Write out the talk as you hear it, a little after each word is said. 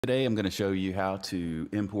Today I'm going to show you how to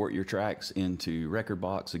import your tracks into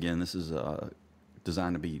Rekordbox. Again, this is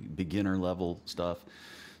designed to be beginner level stuff.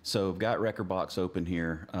 So I've got Rekordbox open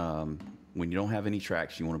here. When you don't have any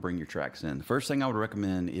tracks, you want to bring your tracks in. The first thing I would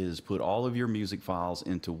recommend is put all of your music files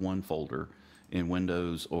into one folder in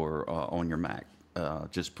Windows or on your Mac.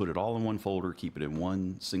 Just put it all in one folder, keep it in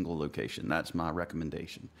one single location. That's my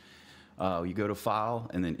recommendation. You go to File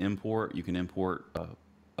and then Import. You can import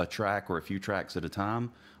a track or a few tracks at a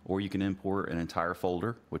time, or you can import an entire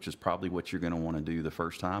folder, which is probably what you're going to want to do the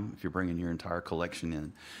first time if you're bringing your entire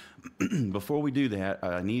collection in. Before we do that,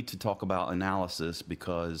 I need to talk about analysis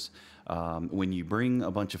because when you bring a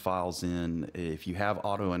bunch of files in, if you have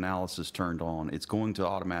auto analysis turned on, it's going to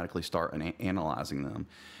automatically start analyzing them.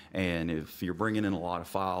 And if you're bringing in a lot of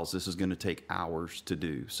files, this is going to take hours to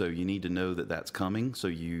do. So you need to know that that's coming. So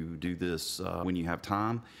you do this when you have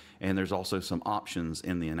time. And there's also some options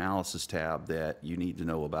in the analysis tab that you need to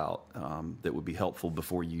know about that would be helpful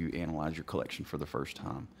before you analyze your collection for the first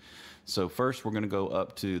time. So first we're going to go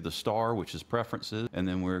up to the star, which is preferences, and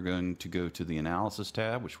then we're going to go to the analysis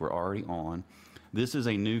tab, which we're already on. This is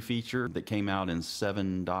a new feature that came out in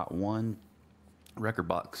 7.1.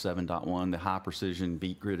 Rekordbox 7.1, the high precision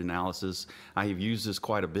beat grid analysis. I have used this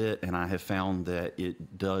quite a bit and I have found that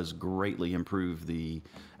it does greatly improve the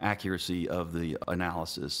accuracy of the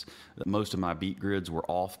analysis. Most of my beat grids were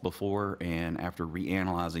off before, and after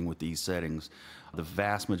reanalyzing with these settings, the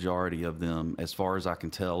vast majority of them, as far as I can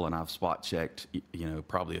tell, and I've spot checked,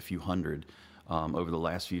 probably a few hundred over the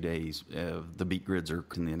last few days, the beat grids are,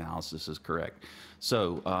 and the analysis is correct.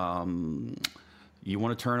 So, you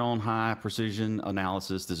want to turn on high precision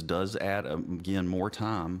analysis. This does add, again, more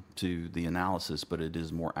time to the analysis, but it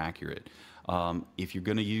is more accurate. If you're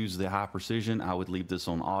going to use the high precision, I would leave this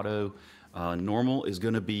on auto. Normal is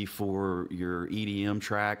going to be for your EDM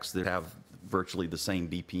tracks that have virtually the same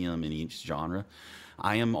BPM in each genre.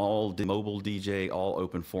 I am all mobile DJ, all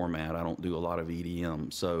open format. I don't do a lot of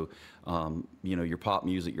EDM. So, your pop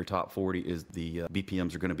music, your top 40 is the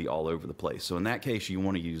BPMs are going to be all over the place. So in that case, you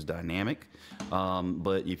want to use dynamic.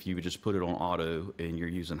 But if you just put it on auto and you're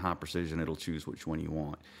using high precision, it'll choose which one you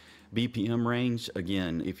want. BPM range,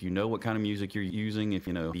 again, if you know what kind of music you're using, if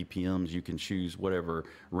you know BPMs, you can choose whatever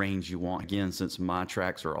range you want. Again, since my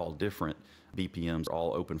tracks are all different, BPMs are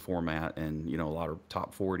all open format and, a lot of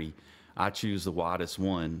top 40, I choose the widest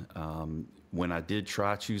one. When I did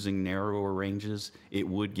try choosing narrower ranges, it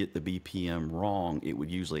would get the BPM wrong. It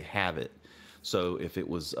would usually have it. So if it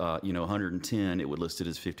was, 110, it would list it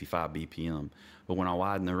as 55 BPM. But when I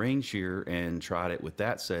widened the range here and tried it with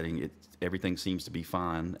that setting, everything seems to be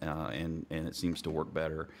fine, and it seems to work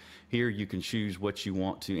better. Here you can choose what you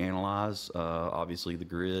want to analyze. Obviously the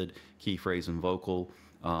grid, key phrase, and vocal.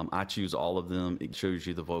 I choose all of them. It shows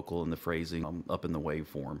you the vocal and the phrasing up in the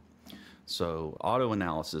waveform. So auto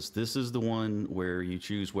analysis, this is the one where you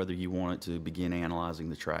choose whether you want it to begin analyzing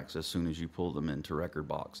the tracks as soon as you pull them into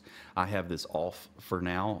Rekordbox. I have this off for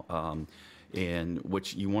now, and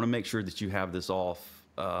what you want to make sure that you have this off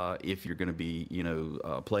if you're going to be,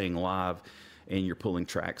 playing live and you're pulling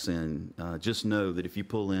tracks in. Just know that if you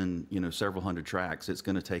pull in, several hundred tracks, it's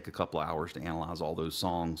going to take a couple hours to analyze all those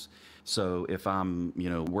songs. So if I'm,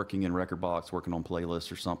 working in Rekordbox, working on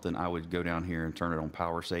playlists or something, I would go down here and turn it on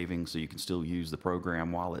power saving so you can still use the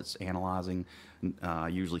program while it's analyzing. I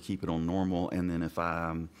usually keep it on normal, and then if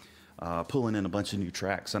I'm pulling in a bunch of new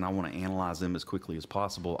tracks and I want to analyze them as quickly as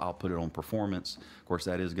possible, I'll put it on performance. Of course,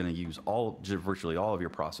 that is going to use virtually all of your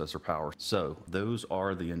processor power. So those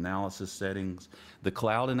are the analysis settings. The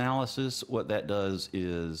cloud analysis, what that does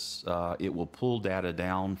is it will pull data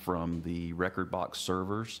down from the Rekordbox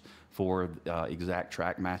servers for exact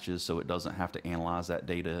track matches, so it doesn't have to analyze that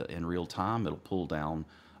data in real time. It'll pull down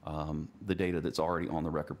the data that's already on the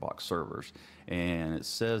Rekordbox servers. And it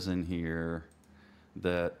says in here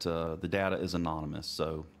that the data is anonymous,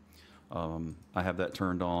 so I have that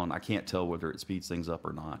turned on. I can't tell whether it speeds things up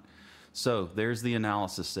or not. So there's the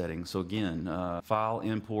analysis setting. So again, file,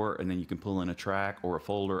 import, and then you can pull in a track or a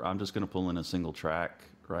folder. I'm just going to pull in a single track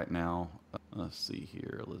right now. Let's see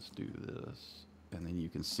here. Let's do this, and then you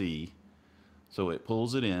can see. So it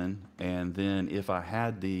pulls it in, and then if I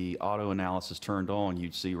had the auto analysis turned on,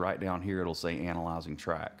 you'd see right down here it'll say analyzing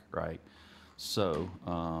track, right? So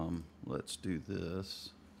let's do this,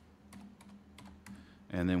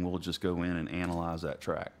 and then we'll just go in and analyze that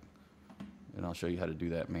track, and I'll show you how to do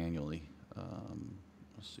that manually.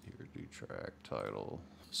 Let's see here, do track title.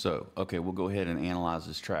 So okay, we'll go ahead and analyze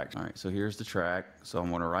this track. All right, so here's the track. So I'm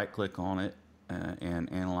going to right click on it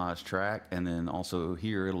and analyze track, and then also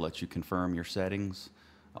here it'll let you confirm your settings,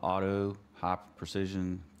 auto, high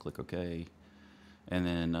precision, click OK. And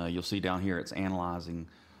then you'll see down here it's analyzing.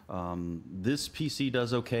 This PC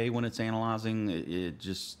does okay when it's analyzing. It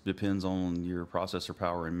just depends on your processor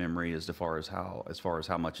power and memory as far as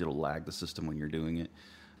how much it'll lag the system when you're doing it.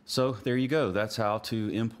 So there you go. That's how to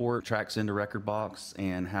import tracks into Rekordbox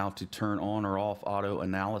and how to turn on or off auto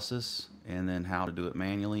analysis, and then how to do it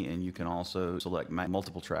manually. And you can also select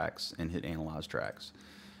multiple tracks and hit analyze tracks.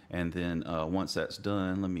 And then once that's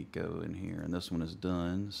done, let me go in here, and this one is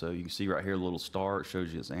done. So you can see right here, a little star, it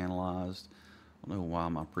shows you it's analyzed. I don't know why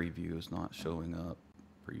my preview is not showing up.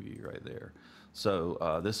 Preview right there.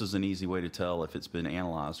 So this is an easy way to tell if it's been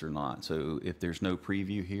analyzed or not. So if there's no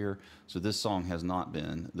preview here, so this song has not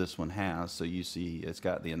been, this one has. So you see it's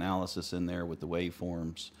got the analysis in there with the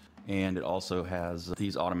waveforms, and it also has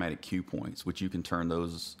these automatic cue points, which you can turn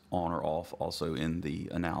those on or off also in the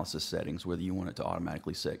analysis settings, whether you want it to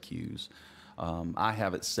automatically set cues. I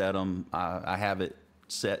have it set them. I have it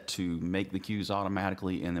set to make the cues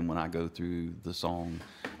automatically, and then when I go through the song,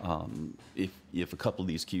 if a couple of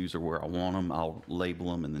these cues are where I want them, I'll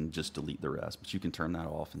label them and then just delete the rest. But you can turn that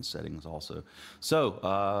off in settings also.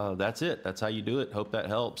 So that's it. That's how you do it. Hope that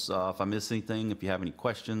helps. If I miss anything, if you have any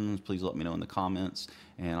questions, please let me know in the comments,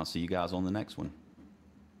 and I'll see you guys on the next one.